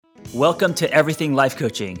Welcome to Everything Life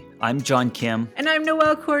Coaching. I'm John Kim. And I'm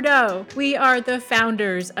Noelle Cordeau. We are the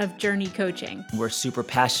founders of Journey Coaching. We're super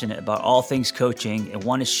passionate about all things coaching and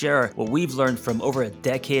want to share what we've learned from over a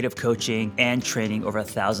decade of coaching and training over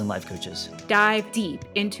 1,000 life coaches. Dive deep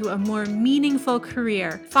into a more meaningful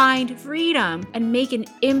career, find freedom, and make an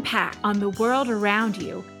impact on the world around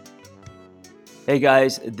you. Hey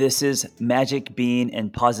guys, this is Magic Bean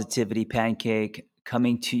and Positivity Pancake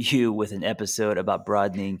coming to you with an episode about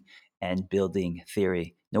broadening and building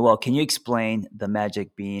theory. Noelle, can you explain the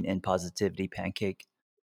Magic Bean and Positivity Pancake?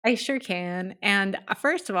 I sure can. And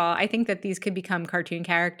first of all, I think that these could become cartoon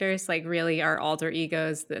characters, like really our alter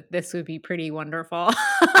egos. That this would be pretty wonderful.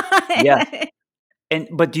 Yeah.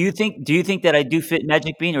 But do you think that I do fit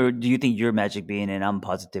Magic Bean, or do you think you're Magic Bean and I'm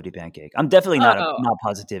Positivity Pancake? I'm definitely Oh, not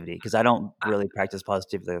positivity because I don't really practice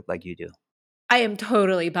positivity like you do. I am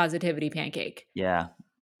totally positivity pancake. Yeah.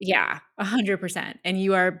 Yeah, 100%. And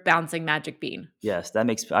you are bouncing magic bean. Yes,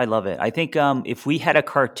 I love it. I think if we had a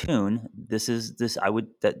cartoon, this is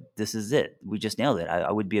it. We just nailed it.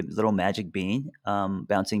 I would be a little Magic Bean,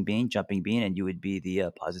 bouncing bean, jumping bean, and you would be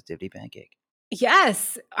the Positivity Pancake.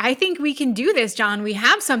 Yes, I think we can do this, John. We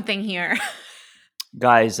have something here.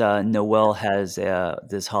 Guys, Noelle has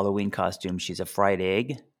this Halloween costume. She's a fried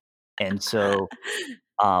egg, and so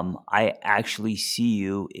I actually see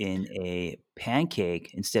you in a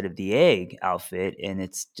pancake instead of the egg outfit, and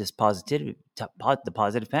it's just the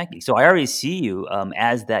positive pancake. So I already see you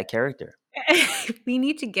as that character. We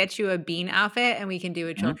need to get you a bean outfit and we can do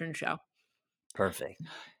a Mhm. children's show. Perfect.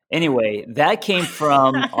 Anyway, that came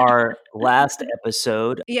from our last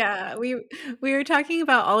episode. Yeah, we were talking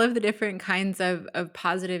about all of the different kinds of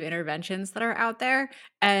positive interventions that are out there,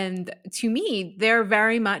 and to me, they're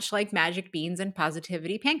very much like magic beans and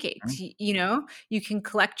positivity pancakes. Mhm. You know, you can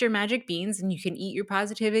collect your magic beans and you can eat your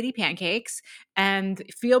positivity pancakes and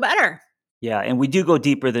feel better. Yeah, and we do go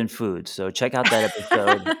deeper than food, so check out that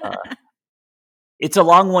episode. It's a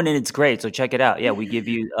long one and it's great, so check it out. Yeah, we give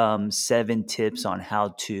you 7 tips on how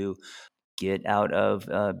to get out of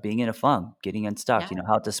being in a funk, getting unstuck, Yeah.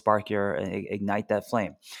 how to spark ignite that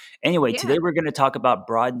flame. Anyway, Yeah. today we're going to talk about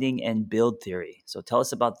broadening and build theory. So tell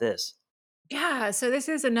us about this. Yeah, so this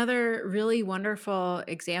is another really wonderful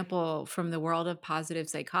example from the world of positive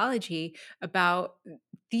psychology about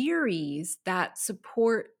theories that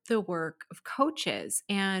support the work of coaches.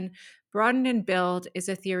 And broaden and build is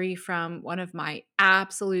a theory from one of my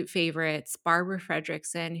absolute favorites, Barbara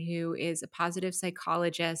Fredrickson, who is a positive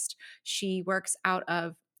psychologist. She works out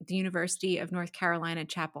of the University of North Carolina,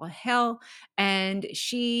 Chapel Hill. And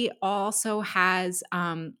she also has,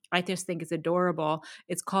 I just think it's adorable,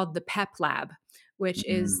 it's called the PEP Lab, which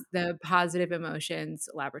Mm, is the Positive Emotions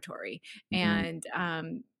Laboratory. mhm.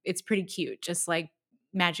 And it's pretty cute, just like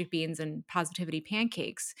magic beans and positivity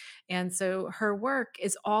pancakes. And so her work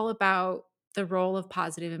is all about the role of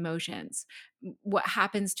positive emotions, what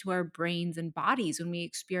happens to our brains and bodies when we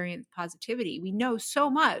experience positivity. We know so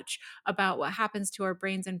much about what happens to our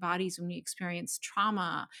brains and bodies when we experience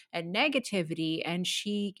trauma and negativity. And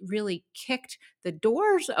she really kicked the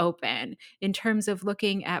doors open in terms of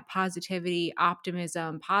looking at positivity,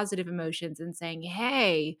 optimism, positive emotions, and saying,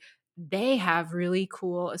 hey, they have really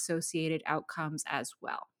cool associated outcomes as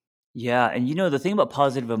well. Yeah, and the thing about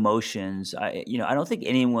positive emotions, I don't think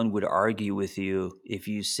anyone would argue with you if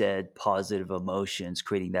you said positive emotions,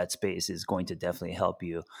 creating that space is going to definitely help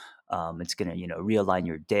you. It's going to, realign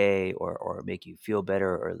your day or make you feel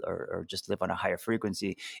better or just live on a higher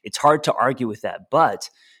frequency. It's hard to argue with that, but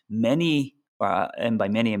many, and by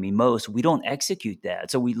many I mean most, we don't execute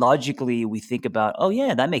that. So we think about, oh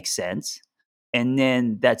yeah, that makes sense, and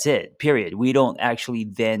then that's it. Period. We don't actually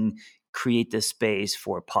then create the space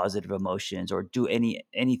for positive emotions or do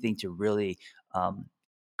anything to really um,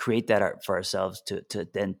 create that art for ourselves to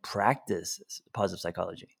then practice positive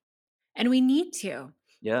psychology. And we need to.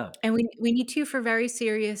 Yeah. And we need to for very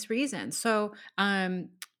serious reasons. So,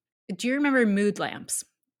 do you remember mood lamps?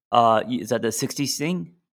 Is that the 60s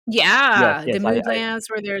thing? Yes, Yeah, the yes. mood lamps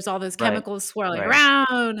where there's all those Right, chemicals swirling right.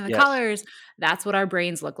 around and the Yes. colors. That's what our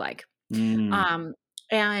brains look like. Mm, Um,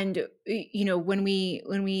 and when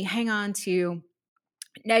we hang on to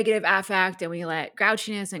negative affect and we let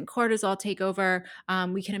grouchiness and cortisol take over,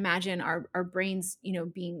 we can imagine our brains,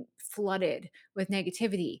 being flooded with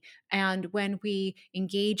negativity. And when we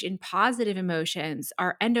engage in positive emotions,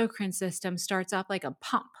 our endocrine system starts up like a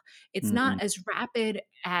pump. It's not mhm. as rapid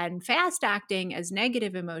and fast acting as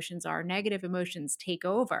negative emotions are, negative emotions take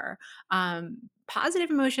over. Positive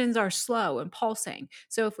emotions are slow and pulsing.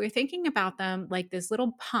 So if we're thinking about them like this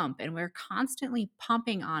little pump and we're constantly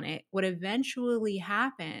pumping on it, what eventually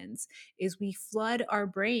happens is we flood our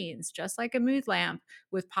brains, just like a mood lamp,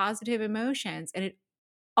 with positive emotions. And it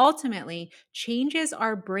ultimately changes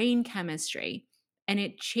our brain chemistry, and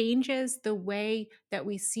it changes the way that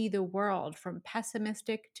we see the world from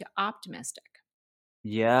pessimistic to optimistic.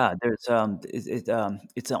 Yeah, there's,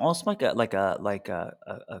 it's almost like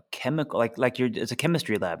a chemical like you're it's a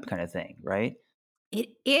chemistry lab kinda thing, right?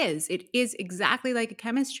 It is. It is exactly like a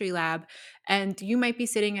chemistry lab. And you might be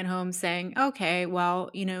sitting at home saying, okay, well,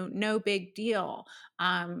 no big deal.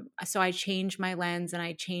 So I change my lens and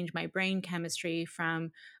I change my brain chemistry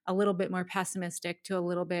from a little bit more pessimistic to a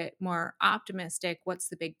little bit more optimistic. What's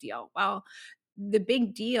the big deal? Well, the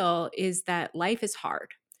big deal is that life is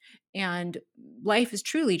hard. And life is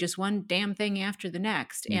truly just one damn thing after the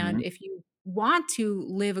next. And Mhm. if you want to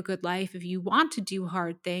live a good life, if you want to do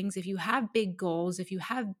hard things, if you have big goals, if you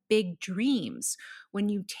have big dreams, when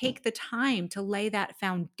you take the time to lay that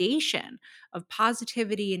foundation of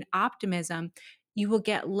positivity and optimism, you will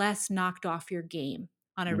get less knocked off your game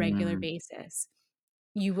on a regular Mm. basis.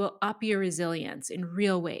 You will up your resilience in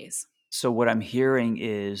real ways. So what I'm hearing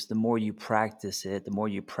is the more you practice it, the more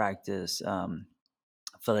you practice,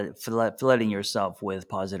 flooding yourself with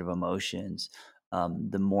positive emotions,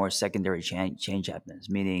 the more secondary change happens.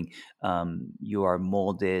 Meaning, you are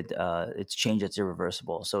molded. It's change that's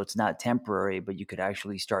irreversible. So it's not temporary, but you could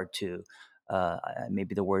actually start to,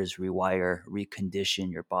 maybe the word is rewire,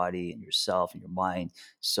 recondition your body and yourself and your mind,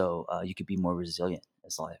 so you could be more resilient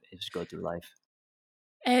as you go through life.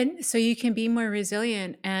 And so you can be more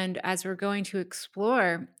resilient. And as we're going to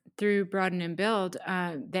explore through Broaden and Build,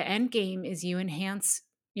 the end game is you enhance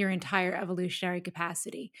your entire evolutionary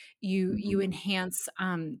capacity. You Mhm. enhance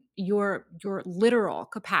your literal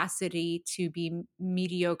capacity to be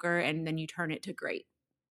mediocre, and then you turn it to great.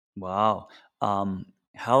 Wow.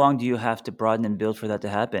 How long do you have to broaden and build for that to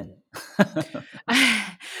happen?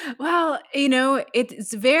 Well,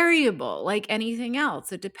 it's variable like anything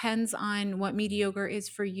else. It depends on what mediocre is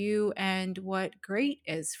for you and what great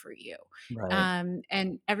is for you. Right.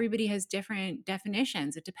 And everybody has different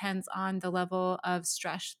definitions. It depends on the level of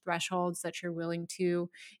stress thresholds that you're willing to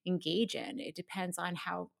engage in. It depends on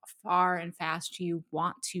how far and fast you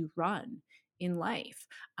want to run in life.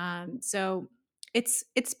 So it's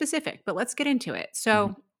specific, but let's get into it.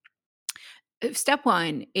 Mhm. So step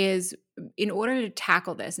one is in order to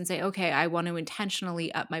tackle this and say, okay, I want to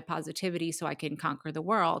intentionally up my positivity so I can conquer the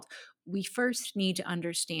world, we first need to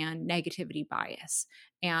understand negativity bias.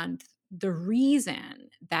 And the reason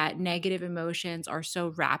that negative emotions are so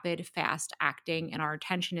rapid, fast acting, and our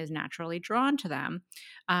attention is naturally drawn to them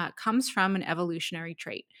comes from an evolutionary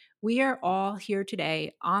trait. We are all here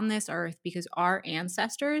today on this earth because our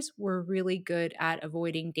ancestors were really good at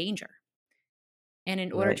avoiding danger. And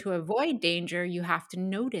in order Right. to avoid danger, you have to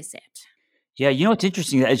notice it. Yeah, you know, it's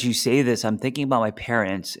interesting as you say this, I'm thinking about my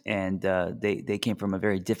parents, and they came from a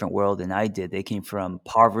very different world than I did. They came from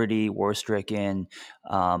poverty, war stricken.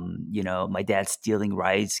 My dad stealing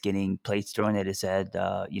rice, getting plates thrown at his head.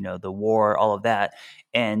 The war, all of that,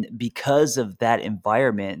 and because of that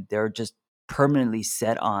environment, they're just permanently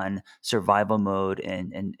set on survival mode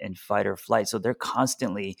and fight or flight. So they're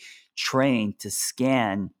constantly trained to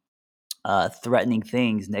scan threatening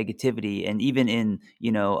things, negativity, and even in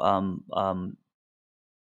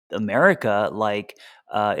America, like,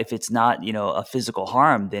 if it's not, a physical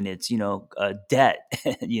harm, then it's, debt,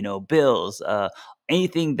 bills,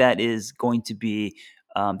 anything that is going to be,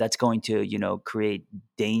 that's going to, create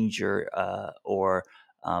danger, or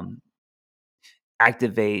um,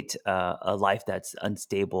 activate a life that's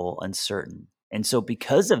unstable, uncertain. And so,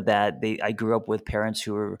 because of that, I grew up with parents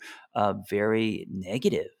who were very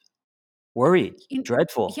negative, worried, In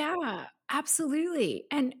dreadful. Yeah, absolutely.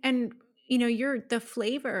 And your the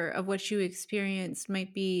flavor of what you experienced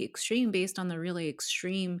might be extreme based on the really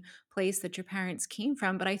extreme place that your parents came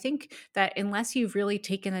from. But I think that unless you've really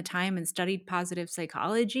taken the time and studied positive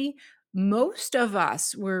psychology, most of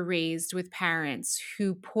us were raised with parents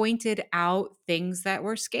who pointed out things that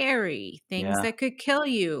were scary, things Yeah, that could kill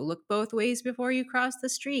you. Look both ways before you cross the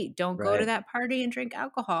street. Don't go to right, that party and drink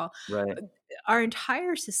alcohol. right. Our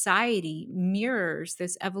entire society mirrors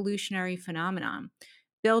this evolutionary phenomenon.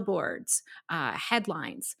 Billboards,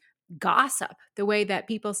 headlines, gossip, the way that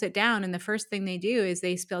people sit down and the first thing they do is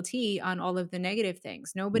they spill tea on all of the negative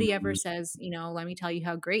things. Nobody ever Mhm. says, let me tell you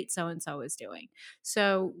how great so and so is doing.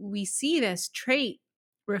 So we see this trait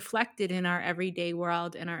reflected in our everyday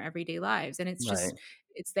world and our everyday lives. And it's Right. just,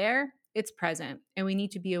 it's there, it's present, and we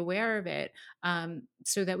need to be aware of it,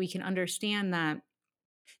 so that we can understand that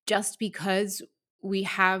just because we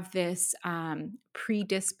have this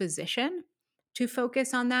predisposition to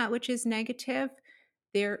focus on that which is negative,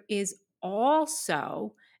 there is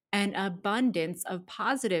also an abundance of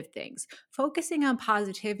positive things. Focusing on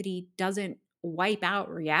positivity doesn't wipe out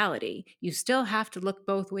reality. You still have to look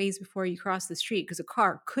both ways before you cross the street because a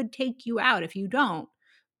car could take you out if you don't.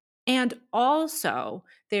 And also,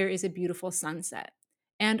 there is a beautiful sunset.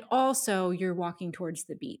 And also, you're walking towards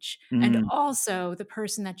the beach. And Mm. also, the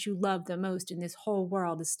person that you love the most in this whole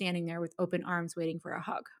world is standing there with open arms waiting for a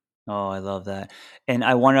hug. Oh, I love that. And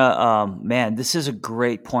I wanna, man, this is a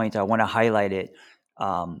great point. I wanna highlight it,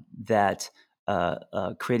 that,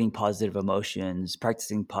 creating positive emotions,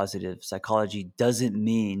 practicing positive psychology doesn't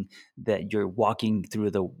mean that you're walking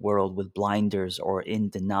through the world with blinders or in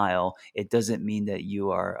denial. It doesn't mean that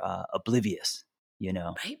you are, oblivious, you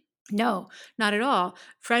know? Right? No, not at all.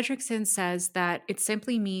 Fredrickson says that it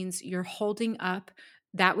simply means you're holding up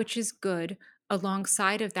that which is good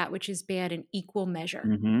alongside of that which is bad in equal measure,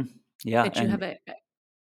 Mhm. Yeah, that you and have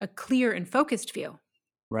a clear and focused view.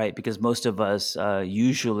 right, because most of us,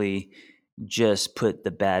 usually just put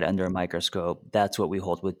the bad under a microscope. That's what we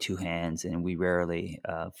hold with 2 hands, and we rarely,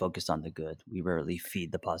 focus on the good. We rarely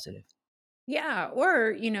feed the positive. Yeah,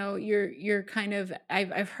 or you're kind of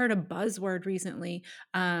I've heard a buzzword recently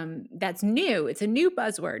that's new. It's a new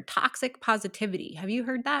buzzword, toxic positivity. Have you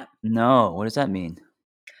heard that? No, what does that mean?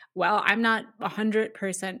 Well, I'm not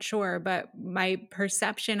 100% sure, but my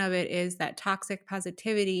perception of it is that toxic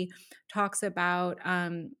positivity talks about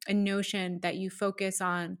a notion that you focus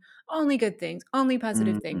on only good things, only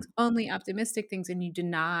positive Mm. things, only optimistic things, and you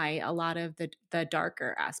deny a lot of the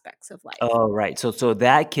darker aspects of life. Oh, right. So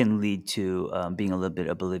that can lead to, being a little bit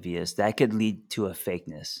oblivious. That could lead to a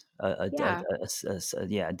fakeness, Yeah.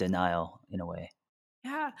 yeah, denial in a way.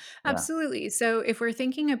 Yeah, Yeah. absolutely. So if we're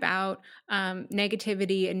thinking about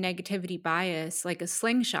negativity and negativity bias like a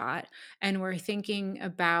slingshot, and we're thinking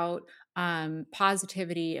about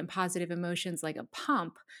positivity and positive emotions like a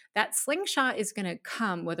pump, that slingshot is going to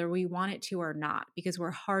come whether we want it to or not because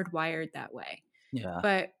we're hardwired that way. Yeah.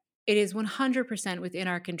 But it is 100% within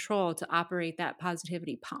our control to operate that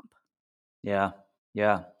positivity pump. Yeah.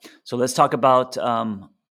 Yeah. So let's talk about,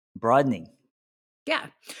 broadening. Yeah.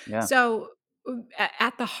 Yeah. So,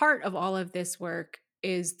 at the heart of all of this work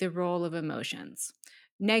is the role of emotions.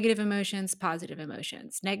 Negative emotions, positive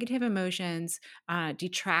emotions. Negative emotions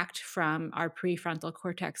detract from our prefrontal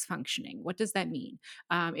cortex functioning. What does that mean?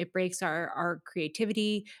 It breaks our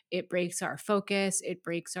creativity, it breaks our focus, it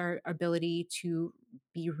breaks our ability to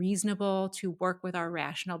be reasonable, to work with our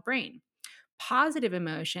rational brain. Positive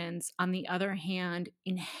emotions, on the other hand,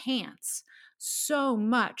 enhance so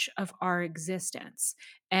much of our existence.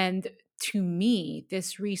 And to me,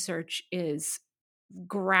 this research is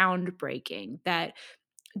groundbreaking that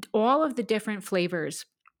all of the different flavors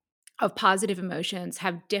of positive emotions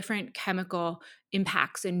have different chemical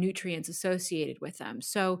impacts and nutrients associated with them.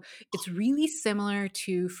 So it's really similar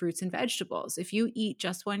to fruits and vegetables. If you eat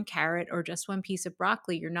just one carrot or just one piece of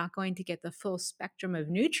broccoli, you're not going to get the full spectrum of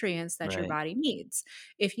nutrients that your Right. body needs.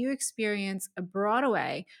 If you experience a broad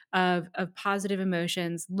array of positive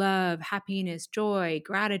emotions, love, happiness, joy,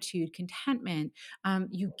 gratitude, contentment,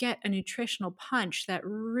 you get a nutritional punch that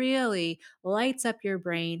really lights up your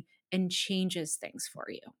brain and changes things for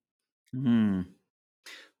you. Hmm.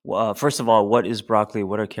 Well, first of all, what is broccoli?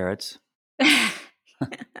 What are carrots?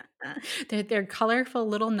 They're colorful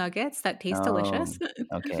little nuggets that taste Oh, delicious.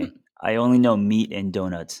 okay. I only know meat and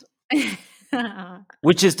donuts,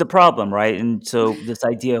 which is the problem, right? And so this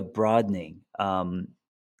idea of broadening, the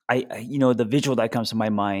visual that comes to my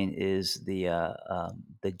mind is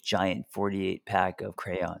the giant 48 pack of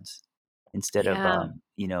crayons instead of, Yeah,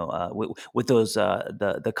 with those,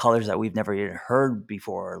 the colors that we've never even heard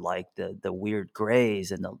before, like the weird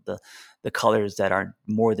grays and the colors that aren't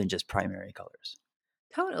more than just primary colors.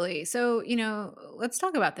 totally. So, let's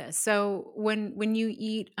talk about this. So, when you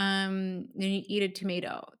eat a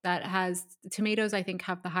tomato, that has tomatoes I think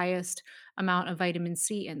have the highest amount of vitamin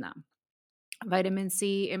C in them. Vitamin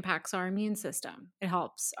C impacts our immune system. It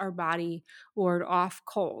helps our body ward off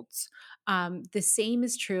colds. The same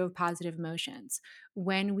is true of positive emotions.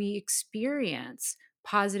 When we experience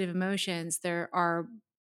positive emotions, there are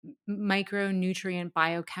micronutrient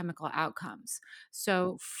biochemical outcomes.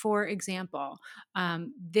 So, for example,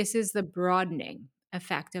 this is the broadening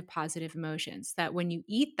effect of positive emotions that when you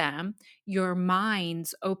eat them, your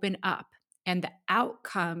minds open up. And the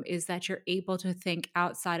outcome is that you're able to think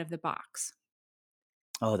outside of the box.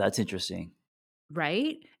 Oh, that's interesting.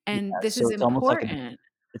 right? Yeah, And this so is it's almost like important.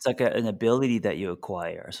 an ability that you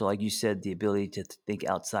acquire. So, like you said, the ability to think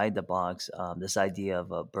outside the box. This idea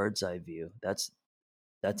of a bird's eye view. That's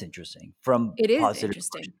interesting from It is positive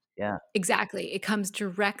interesting. emotions. Yeah. Exactly. It comes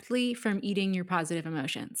directly from eating your positive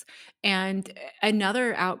emotions. And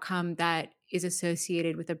another outcome that is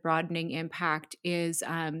associated with a broadening impact is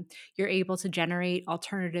you're able to generate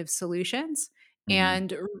alternative solutions. Hmm.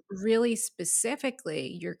 And really specifically,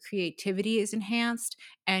 your creativity is enhanced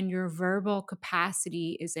and your verbal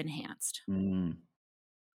capacity is enhanced. Mm,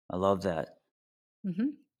 I love that. Hmm.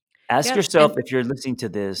 Ask Yep. yourself And if you're listening to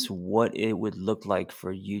this, what it would look like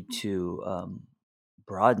for you to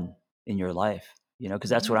broaden in your life. Because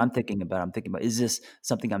that's what mhm. I'm thinking about. I'm thinking about, is this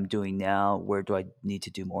something I'm doing now? Where do I need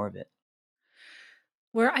to do more of it?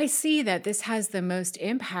 Where I see that this has the most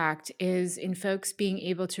impact is in folks being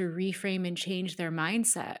able to reframe and change their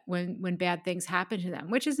mindset when bad things happen to them,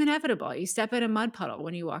 which is inevitable. You step in a mud puddle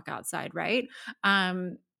when you walk outside, right?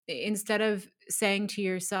 Instead of saying to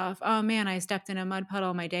yourself, "Oh man, I stepped in a mud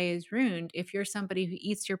puddle, my day is ruined." If you're somebody who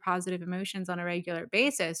eats your positive emotions on a regular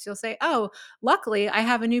basis, you'll say, "Oh, luckily I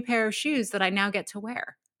have a new pair of shoes that I now get to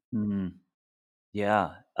wear." Mhm.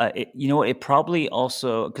 Yeah. It probably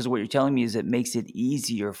also, because what you're telling me is it makes it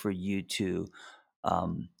easier for you to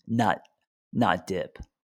not dip,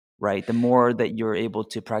 right? The more that you're able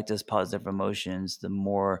to practice positive emotions, the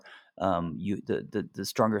more the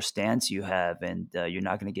stronger stance you have, and you're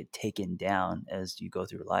not going to get taken down as you go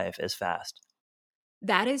through life as fast.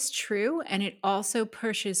 That is true, and it also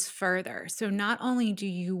pushes further. So, not only do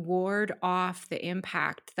you ward off the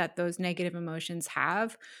impact that those negative emotions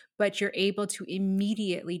have, but you're able to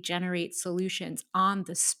immediately generate solutions on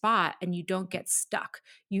the spot and you don't get stuck.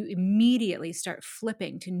 You immediately start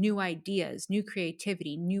flipping to new ideas, new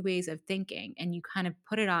creativity, new ways of thinking, and you kind of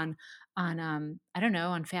put it on I don't know,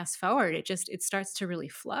 on fast forward. It starts to really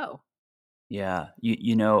flow. Yeah,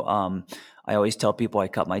 I always tell people I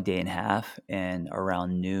cut my day in half, and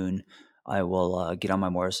around noon, I will get on my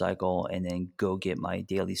motorcycle and then go get my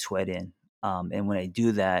daily sweat in. And when I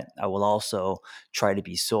do that, I will also try to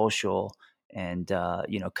be social and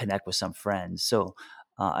connect with some friends. So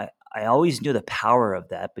I always knew the power of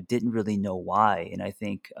that, but didn't really know why. And I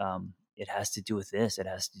think it has to do with this. It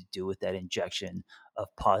has to do with that injection of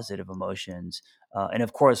positive emotions, and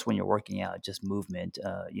of course, when you're working out, just movement,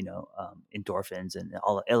 endorphins and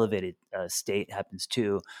all elevated state happens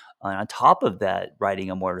too. And on top of that, riding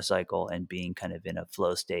a motorcycle and being kind of in a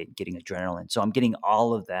flow state, getting adrenaline. So I'm getting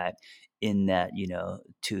all of that in that,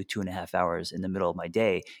 2.5 hours in the middle of my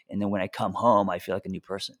day. And then when I come home, I feel like a new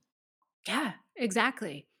person. Yeah,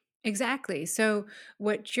 exactly. Exactly. So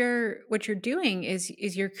what you're doing is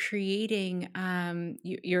you're creating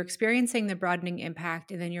you're experiencing the broadening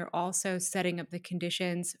impact, and then you're also setting up the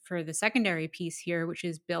conditions for the secondary piece here, which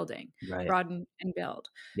is building, Right. broaden and build.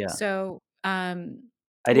 Yeah. So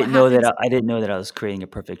I what didn't know that happens I didn't know that I was creating a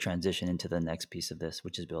perfect transition into the next piece of this,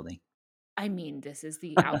 which is building. I mean, this is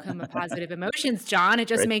the outcome of positive emotions, John. It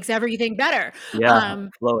just Right. makes everything better. Yeah. Um,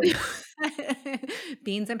 Flowing.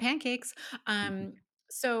 beans and pancakes. Mhm.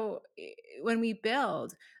 When we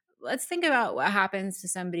build, let's think about what happens to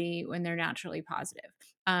somebody when they're naturally positive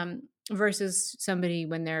versus somebody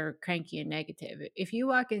when they're cranky and negative. If you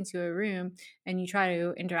walk into a room and you try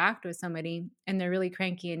to interact with somebody and they're really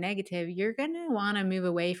cranky and negative, you're going to want to move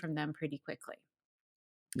away from them pretty quickly.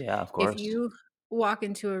 Yeah, of If course. you walk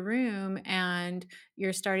into a room and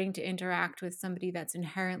you're starting to interact with somebody that's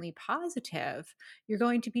inherently positive, you're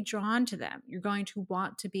going to be drawn to them. You're going to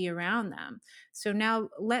want to be around them. So now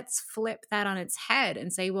let's flip that on its head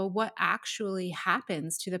and say, well, what actually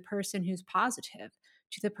happens to the person who's positive,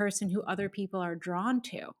 to the person who other people are drawn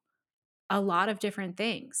to? A lot of different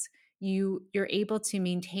things. You're able to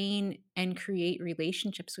maintain and create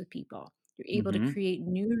relationships with people. You're able to Mhm. create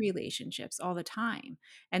new relationships all the time.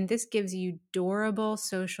 And this gives you durable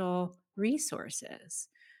social resources.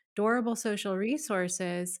 Durable social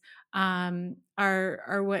resources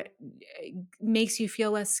are what makes you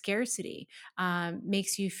feel less scarcity,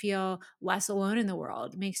 makes you feel less alone in the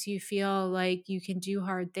world, makes you feel like you can do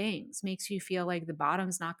hard things, makes you feel like the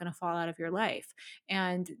bottom's not going to fall out of your life.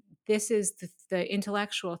 And this is the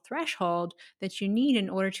intellectual threshold that you need in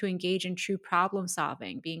order to engage in true problem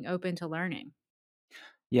solving, being open to learning.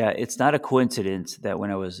 Yeah, it's not a coincidence that when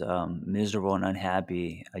I was miserable and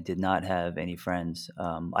unhappy, I did not have any friends.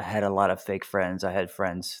 I had a lot of fake friends. I had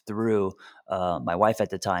friends through my wife at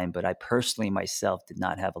the time, but I personally myself did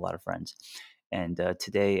not have a lot of friends. And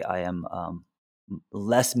today I am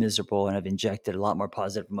less miserable, and I've injected a lot more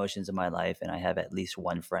positive emotions in my life. And I have at least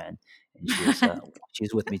one friend, and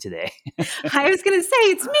she's with me today. I was gonna say,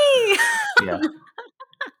 it's Yeah. me.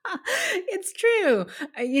 It's true.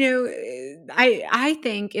 I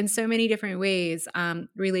think in so many different ways,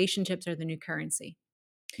 relationships are the new currency.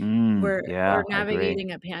 We're Yeah, I agree.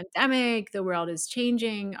 navigating a pandemic, the world is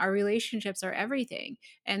changing, our relationships are everything.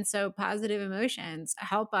 And so positive emotions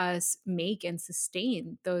help us make and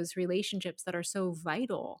sustain those relationships that are so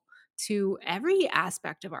vital to every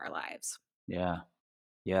aspect of our lives. Yeah.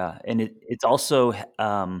 Yeah. And it's also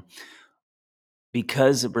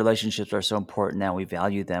because relationships are so important now, we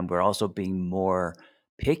value them. We're also being more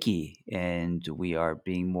picky, and we are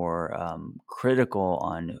being more critical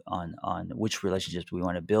on which relationships we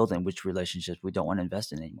want to build and which relationships we don't want to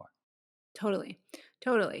invest in anymore. Totally.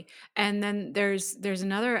 Totally. And then there's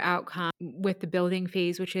another outcome with the building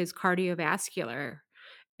phase, which is cardiovascular.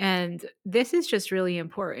 And this is just really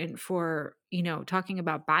important for, talking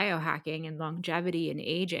about biohacking and longevity and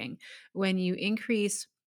aging. When you increase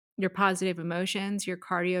your positive emotions, your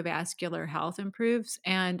cardiovascular health improves.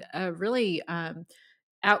 And a really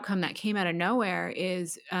outcome that came out of nowhere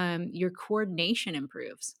is your coordination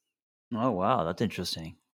improves. Oh wow, that's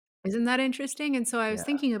interesting. Isn't that interesting? And so I was Yeah.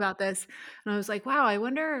 thinking about this and I was like, wow, I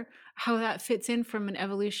wonder how that fits in from an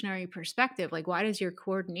evolutionary perspective. Like, why does your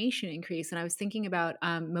coordination increase? And I was thinking about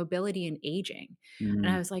mobility and aging.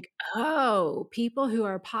 And I Mm, was like, oh, people who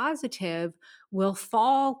are positive will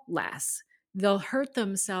fall less. They'll hurt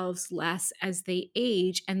themselves less as they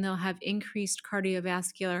age, and they'll have increased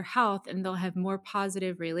cardiovascular health, and they'll have more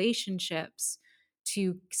positive relationships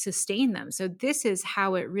to sustain them. So, this is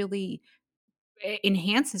how it really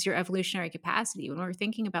enhances your evolutionary capacity. When we're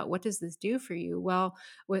thinking about what does this do for you, well,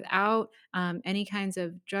 without any kinds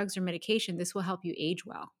of drugs or medication, this will help you age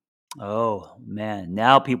well. oh man,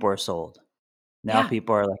 now people are sold. Now Yeah.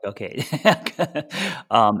 people are like, okay.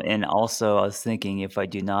 And also, I was thinking, if I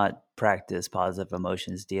do not practice positive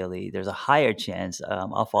emotions daily, there's a higher chance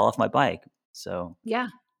I'll fall off my bike, so Yeah.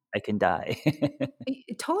 I can die.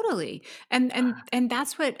 Totally. And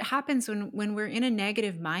that's what happens when we're in a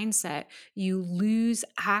negative mindset. You lose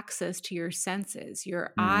access to your senses.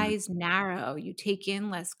 Your Mm, eyes narrow, you take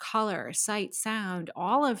in less color, sight, sound,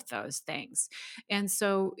 all of those things. And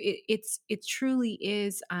so it truly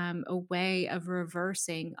is a way of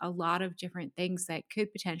reversing a lot of different things that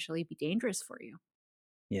could potentially be dangerous for you.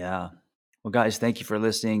 yeah. Well, guys, thank you for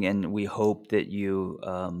listening, and we hope that you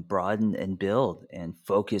broaden and build and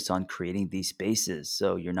focus on creating these spaces.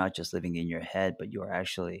 So you're not just living in your head, but you are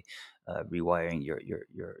actually rewiring your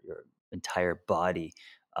entire body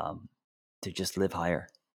um, to just live higher.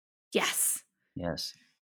 Yes. Yes.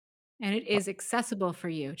 And it Uh, is accessible for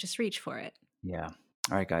you. Just reach for it. yeah.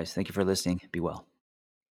 All right, guys. Thank you for listening. Be well.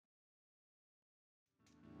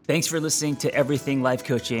 Thanks for listening to Everything Life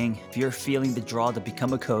Coaching. If you're feeling the draw to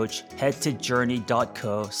become a coach, head to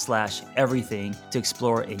journey.co/everything to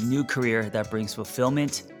explore a new career that brings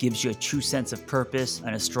fulfillment, gives you a true sense of purpose,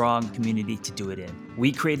 and a strong community to do it in.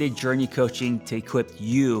 We created Journey Coaching to equip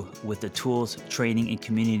you with the tools, training, and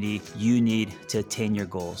community you need to attain your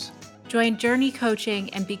goals. Join Journey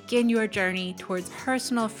Coaching and begin your journey towards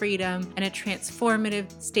personal freedom and a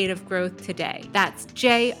transformative state of growth today. That's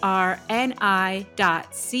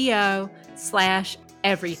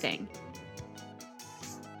JRNI.co/everything.